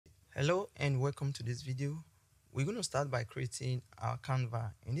Hello and welcome to this video. We're going to start by creating our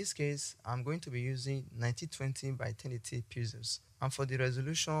Canva. In this case, I'm going to be using 1920 by 1080 pixels. And for the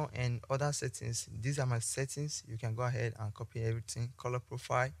resolution and other settings, these are my settings. You can go ahead and copy everything. Color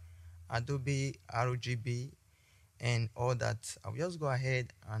profile, Adobe, RGB, and all that. I'll just go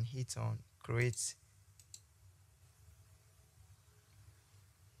ahead and hit on create.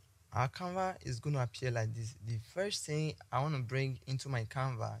 Our Canva is going to appear like this. The first thing I want to bring into my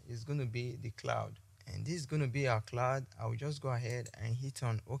Canva is going to be the cloud. And this is going to be our cloud. I will just go ahead and hit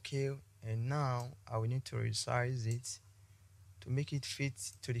on OK. And now I will need to resize it to make it fit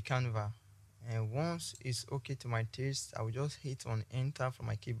to the Canva. And once it's OK to my taste, I will just hit on enter from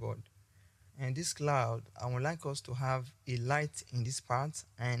my keyboard. And this cloud, I would like us to have a light in this part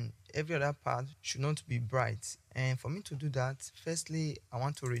and every other part should not be bright. And for me to do that, firstly, I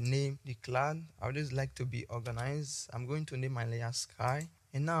want to rename the cloud. I would just like to be organized. I'm going to name my layer sky.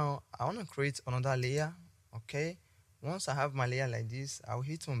 And now I want to create another layer. Okay. Once I have my layer like this, I'll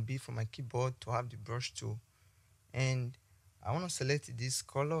hit on B from my keyboard to have the brush tool. And I want to select this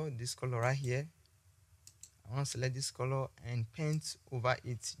color right here. I want to select this color and paint over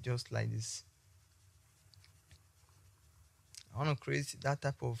it just like this. I want to create that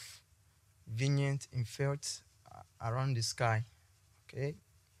type of vignette effect around the sky. Okay,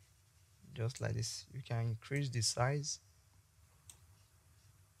 just like this. You can increase the size.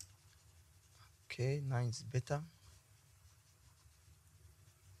 Okay, now it's better.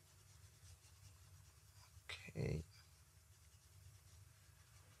 Okay.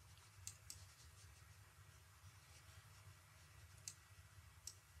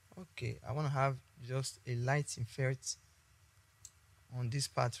 Okay, I want to have just a light effect on this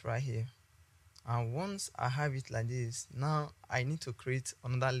part right here. And once I have it like this, now I need to create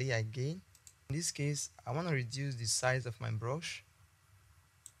another layer again. In this case, I want to reduce the size of my brush.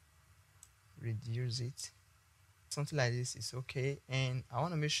 Reduce it. Something like this is okay. And I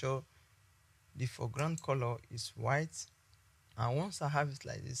want to make sure the foreground color is white. And once I have it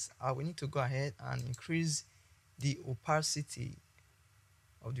like this, I will need to go ahead and increase the opacity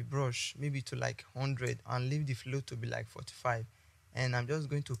of the brush, maybe to like 100, and leave the flow to be like 45. And I'm just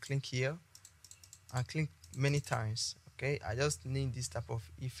going to click here and click many times. Okay, I just need this type of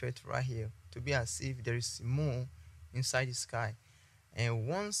effect right here to be as if there is more inside the sky. And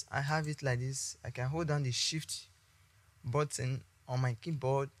once I have it like this, I can hold down the shift button on my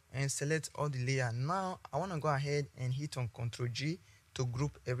keyboard and select all the layer. Now I want to go ahead and hit on Ctrl G to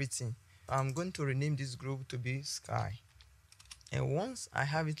group everything. I'm going to rename this group to be sky. And once I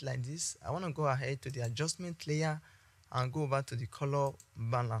have it like this, I want to go ahead to the adjustment layer and go over to the color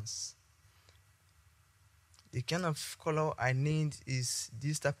balance. The kind of color I need is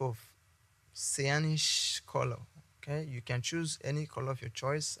this type of cyanish color. Okay, you can choose any color of your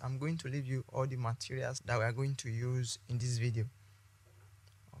choice. I'm going to leave you all the materials that we are going to use in this video.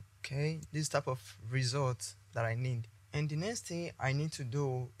 Okay, this type of result that I need. And the next thing I need to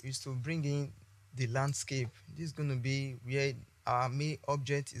do is to bring in the landscape. This is going to be where our main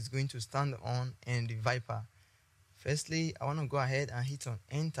object is going to stand on and the Viper. Firstly, I want to go ahead and hit on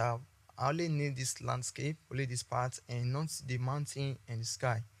enter. I only need this landscape, only this part, and not the mountain and the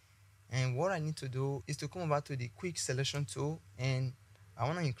sky. And what I need to do is to come over to the quick selection tool, and I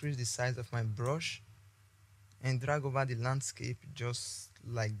want to increase the size of my brush and drag over the landscape just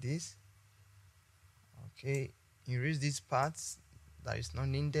like this. Okay, erase these parts that is not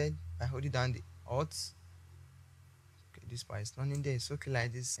needed by holding down the Alt. Okay, this part is not needed, it's okay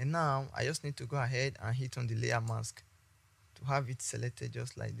like this. And now I just need to go ahead and hit on the layer mask to have it selected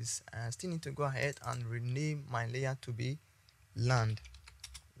just like this. And I still need to go ahead and rename my layer to be land.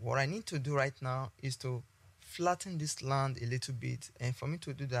 What I need to do right now is to flatten this land a little bit, and for me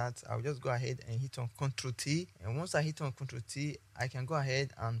to do that, I'll just go ahead and hit on Ctrl T. And once I hit on Ctrl T, I can go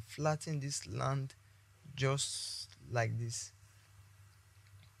ahead and flatten this land just like this.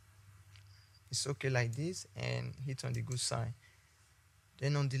 It's okay like this, and hit on the good sign.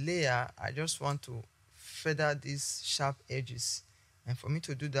 Then on the layer, I just want to feather these sharp edges, and for me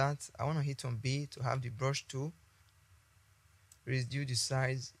to do that, I want to hit on B to have the brush tool, reduce the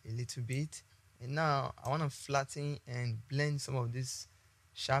size a little bit. And now I want to flatten and blend some of these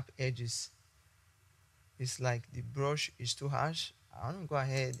sharp edges. It's like the brush is too harsh. I want to go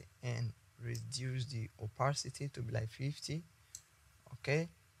ahead and reduce the opacity to be like 50. Okay,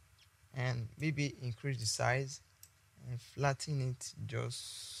 and maybe increase the size and flatten it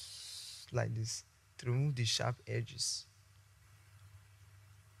just like this to remove the sharp edges.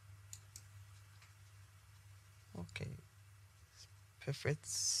 Okay, perfect.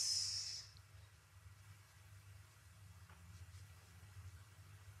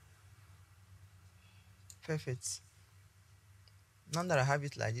 perfect. Now that I have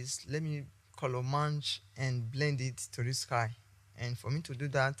it like this, let me color match and blend it to the sky. And for me to do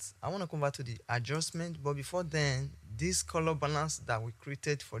that, I want to come back to the adjustment, but before then, this color balance that we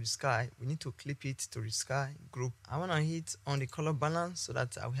created for the sky, we need to clip it to the sky group. I want to hit on the color balance so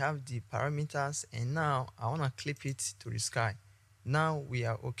that I will have the parameters, and now I want to clip it to the sky. Now we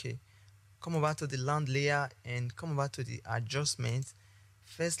are okay. Come over to the land layer and come over to the adjustment.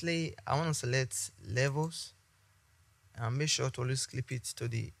 Firstly, I want to select levels and make sure to always clip it to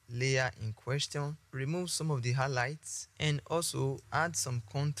the layer in question. Remove some of the highlights and also add some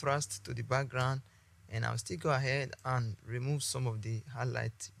contrast to the background, and I'll still go ahead and remove some of the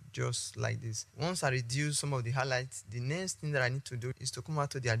highlights just like this. Once I reduce some of the highlights, the next thing that I need to do is to come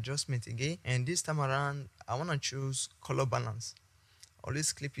out to the adjustment again, and this time around I want to choose color balance.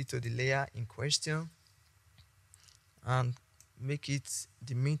 Always clip it to the layer in question and make it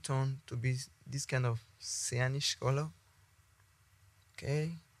the midtone to be this kind of cyanish color.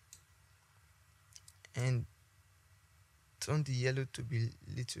 Okay, and turn the yellow to be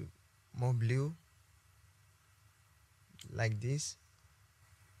a little more blue like this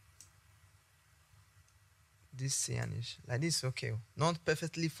cyanish like this. Okay, not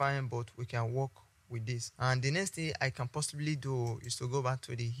perfectly fine, but we can work with this. And the next thing I can possibly do is to go back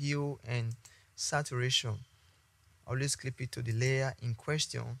to the hue and saturation. Always clip it to the layer in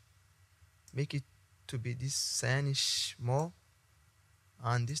question, make it to be this cyanish more,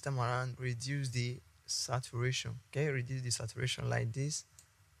 and this time around reduce the saturation. Okay, reduce the saturation like this,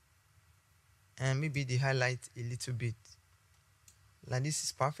 and maybe the highlight a little bit like this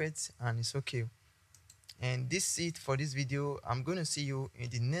is perfect and it's okay. And this is it for this video. I'm going to see you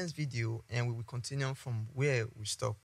in the next video, and we will continue from where we stop.